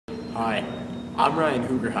Hi, I'm Ryan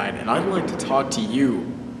Hoogerheide, and I'd like to talk to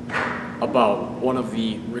you about one of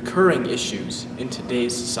the recurring issues in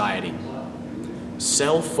today's society: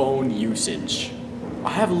 cell phone usage. I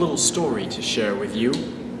have a little story to share with you.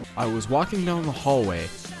 I was walking down the hallway,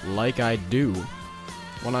 like I do,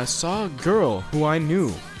 when I saw a girl who I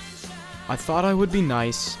knew. I thought I would be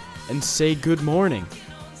nice and say good morning,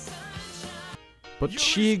 but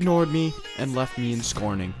she ignored me and left me in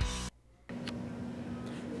scorning.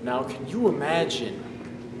 Now, can you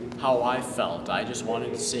imagine how I felt? I just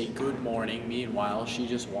wanted to say good morning, meanwhile she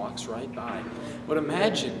just walks right by. But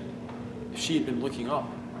imagine if she had been looking up,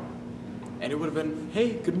 and it would have been,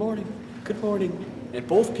 hey, good morning, and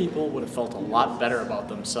both people would have felt a lot better about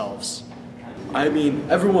themselves. I mean,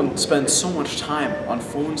 everyone spends so much time on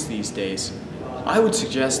phones these days. I would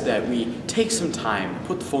suggest that we take some time,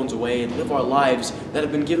 put the phones away, and live our lives that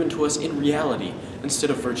have been given to us in reality instead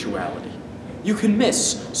of virtuality. You can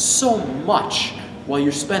miss so much while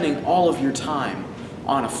you're spending all of your time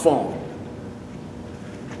on a phone.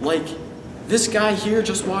 Like, this guy here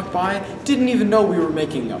just walked by, didn't even know we were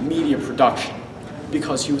making a media production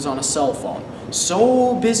because he was on a cell phone.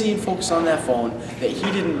 So busy and focused on that phone that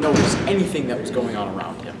he didn't notice anything that was going on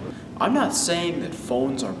around him. I'm not saying that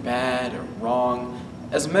phones are bad or wrong.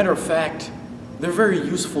 As a matter of fact, they're very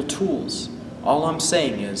useful tools. All I'm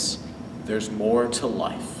saying is, there's more to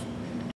life.